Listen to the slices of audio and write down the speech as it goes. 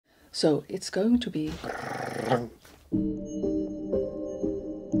So it's going to be...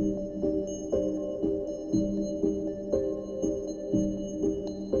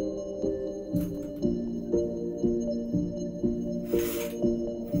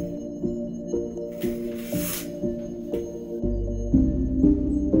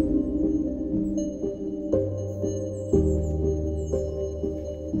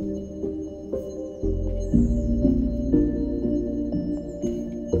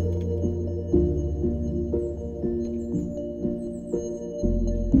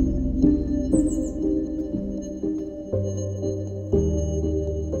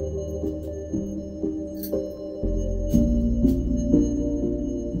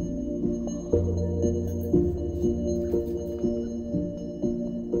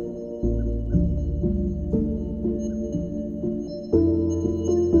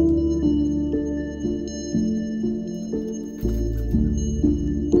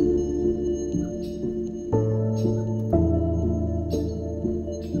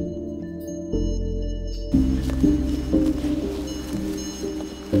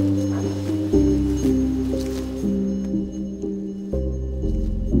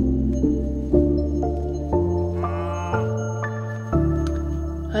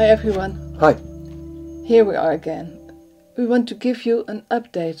 Hi everyone. Hi. Here we are again. We want to give you an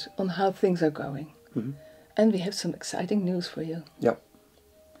update on how things are going. And we have some exciting news for you. Yeah.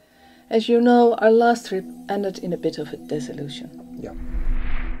 As you know, our last trip ended in a bit of a disillusion. Yeah.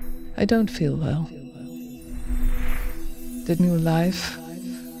 I don't feel well. The new life,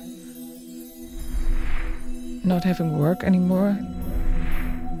 not having work anymore,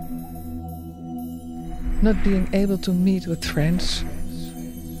 not being able to meet with friends,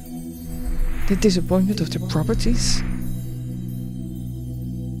 the disappointment of the properties.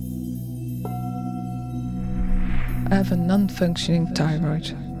 I have a non-functioning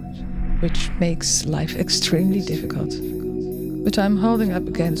thyroid, which makes life extremely difficult. But I'm holding up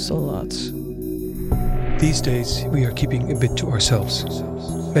against all odds. These days we are keeping a bit to ourselves.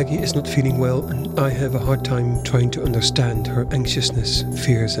 Maggie is not feeling well and I have a hard time trying to understand her anxiousness,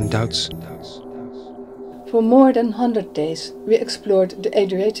 fears and doubts. For more than 100 days we explored the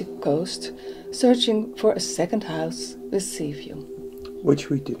Adriatic coast, searching for a second house with sea view. Which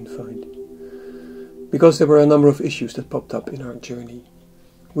we didn't find. Because there were a number of issues that popped up in our journey.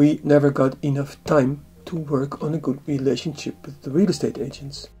 We never got enough time to work on a good relationship with the real estate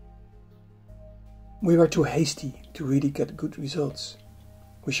agents. We were too hasty to really get good results.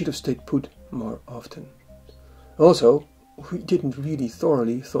 We should have stayed put more often. Also, we didn't really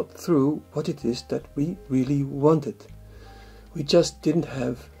thoroughly thought through what it is that we really wanted. We just didn't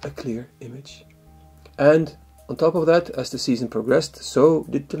have a clear image. And on top of that, as the season progressed, so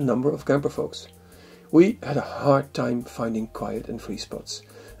did the number of camper folks. We had a hard time finding quiet and free spots,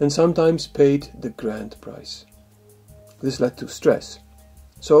 and sometimes paid the grand price. This led to stress.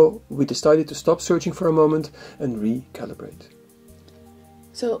 So we decided to stop searching for a moment and recalibrate.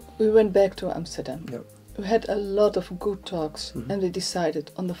 So we went back to Amsterdam. Yep. We had a lot of good talks and we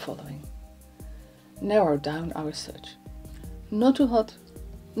decided on the following. Narrow down our search. Not too hot,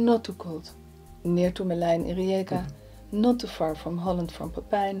 not too cold. Near to Melijn in Rijeka, not too far from Holland from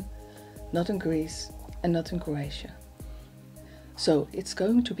Papijn, not in Greece and not in Croatia. So it's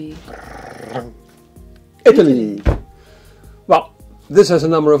going to be... Italy! Well, this has a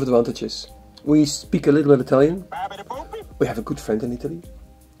number of advantages. We speak a little bit Italian, we have a good friend in Italy,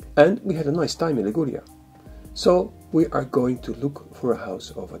 and we had a nice time in Liguria. So we are going to look for a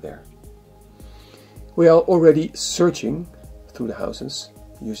house over there. We are already searching through the houses,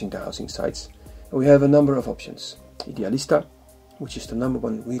 using the housing sites, and we have a number of options. Idealista, which is the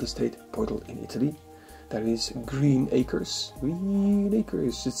 #1 real estate portal in Italy. There is Green Acres. Green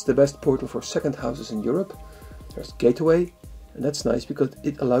Acres, it's the best portal for second houses in Europe. There's Gateway, and that's nice because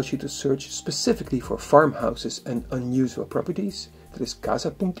it allows you to search specifically for farmhouses and unusual properties. There is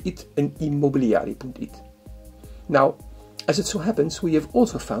Casa.it and Immobiliari.it. Now, as it so happens, we have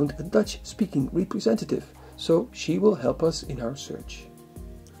also found a Dutch-speaking representative, so she will help us in our search.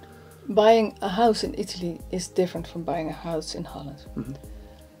 Buying a house in Italy is different from buying a house in Holland.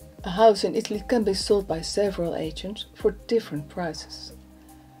 A house in Italy can be sold by several agents for different prices.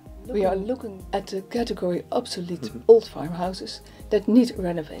 We are looking at the category obsolete old farmhouses that need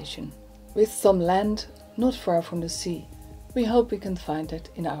renovation, with some land not far from the sea. We hope we can find that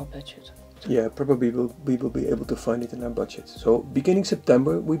in our budget. Yeah, probably we will be able to find it in our budget. So, beginning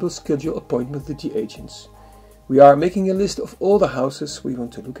September, we will schedule appointments with the agents. We are making a list of all the houses we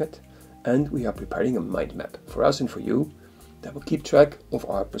want to look at, and we are preparing a mind map for us and for you that will keep track of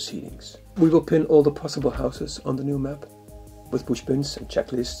our proceedings. We will pin all the possible houses on the new map. with push pins and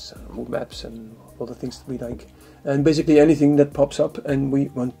checklists and mood maps and all the things that we like. And basically anything that pops up and we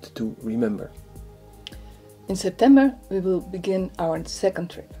want to remember. In September we will begin our second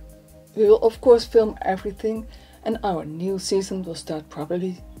trip. We will of course film everything, and our new season will start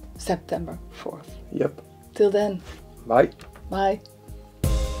probably September 4th. Yep. Till then. Bye. Bye.